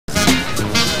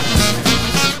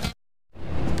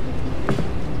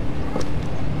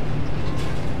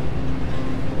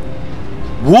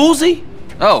Woolsey?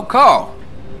 Oh, Carl.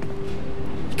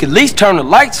 You could at least turn the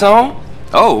lights on.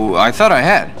 Oh, I thought I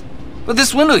had. But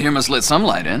this window here must let some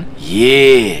light in.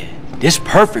 Yeah, this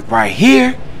perfect right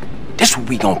here. This what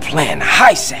we gonna plan the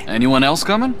heist at. Anyone else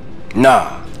coming?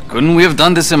 Nah. Couldn't we have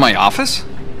done this in my office?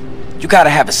 You gotta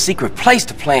have a secret place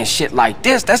to plan shit like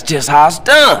this. That's just how it's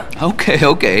done.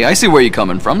 Okay, I see where you're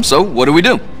coming from. So, what do we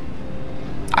do?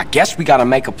 I guess we gotta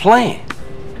make a plan.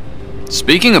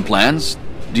 Speaking of plans,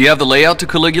 do you have the layout to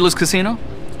Caligula's casino?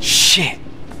 Shit.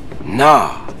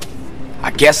 Nah.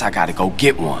 I guess I gotta go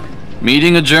get one.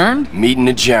 Meeting adjourned? Meeting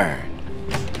adjourned.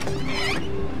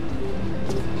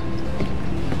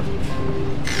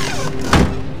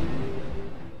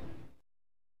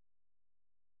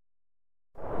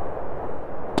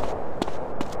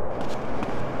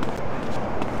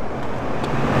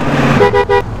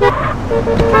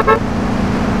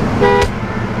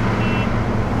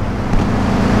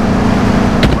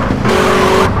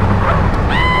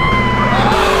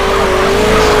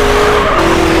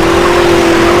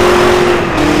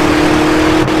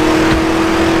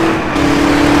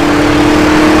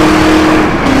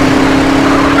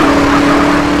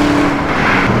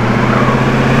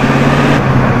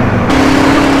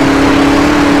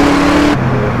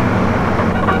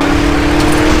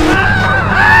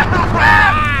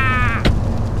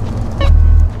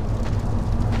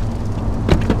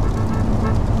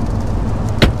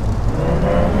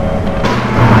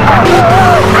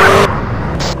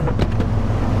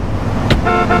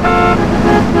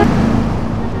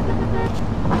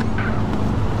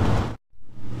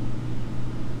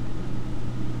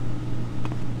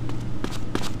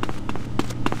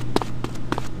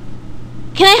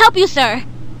 Can I help you, sir?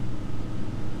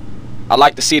 I'd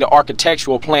like to see the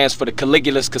architectural plans for the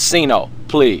Caligula's casino,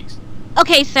 please.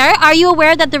 Okay, sir. Are you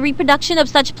aware that the reproduction of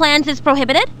such plans is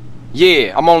prohibited?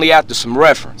 Yeah, I'm only after some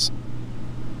reference.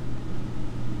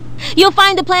 You'll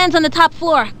find the plans on the top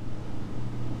floor.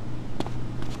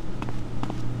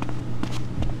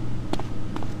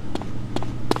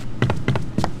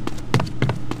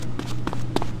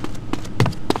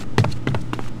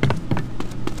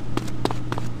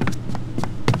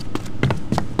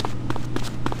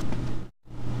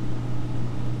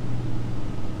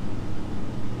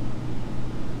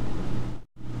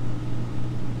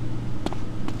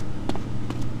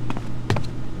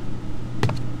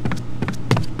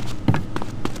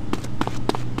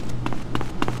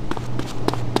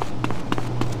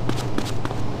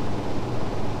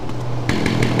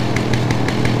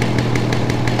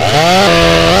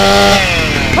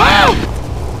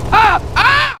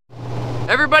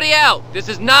 Everybody out! This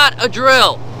is not a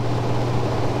drill!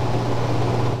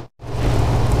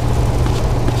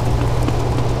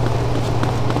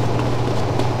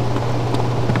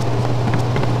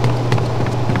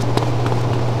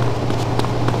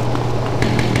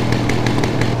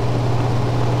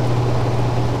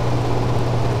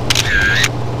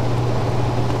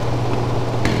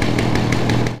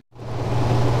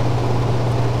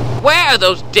 Where are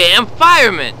those damn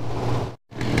firemen?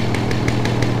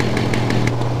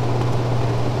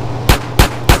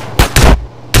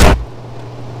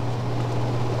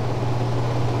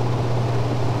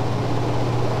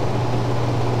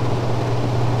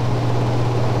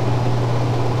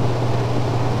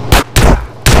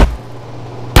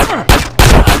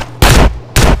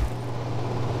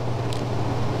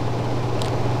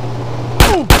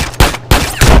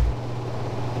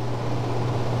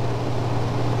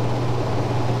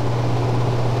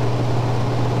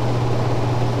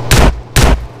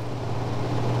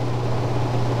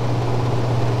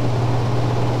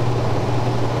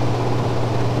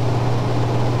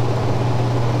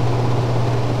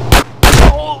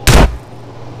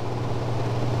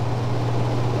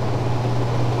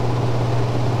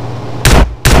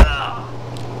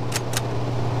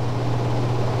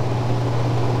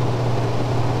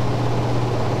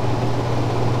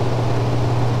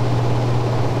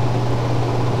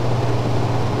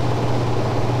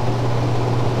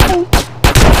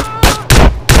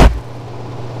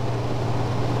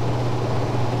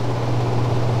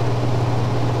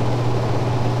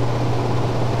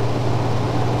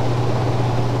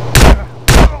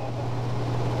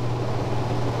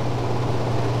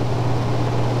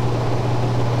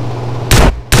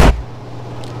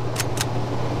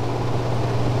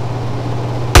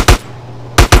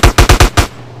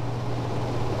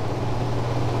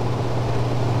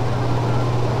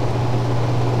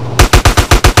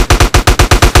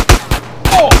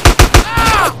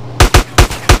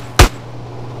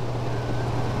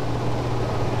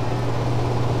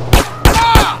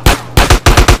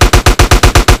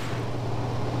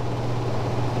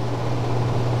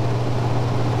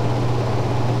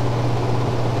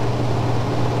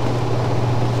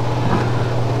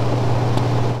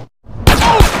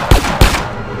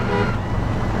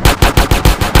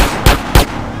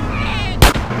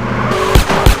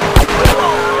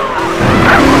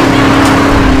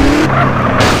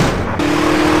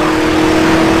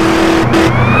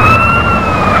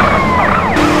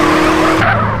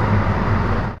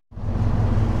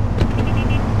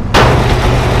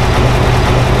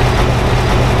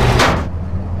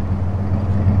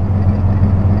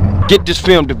 Get this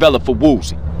film developed for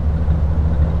Woozie.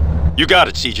 You got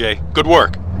it, CJ. Good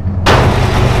work.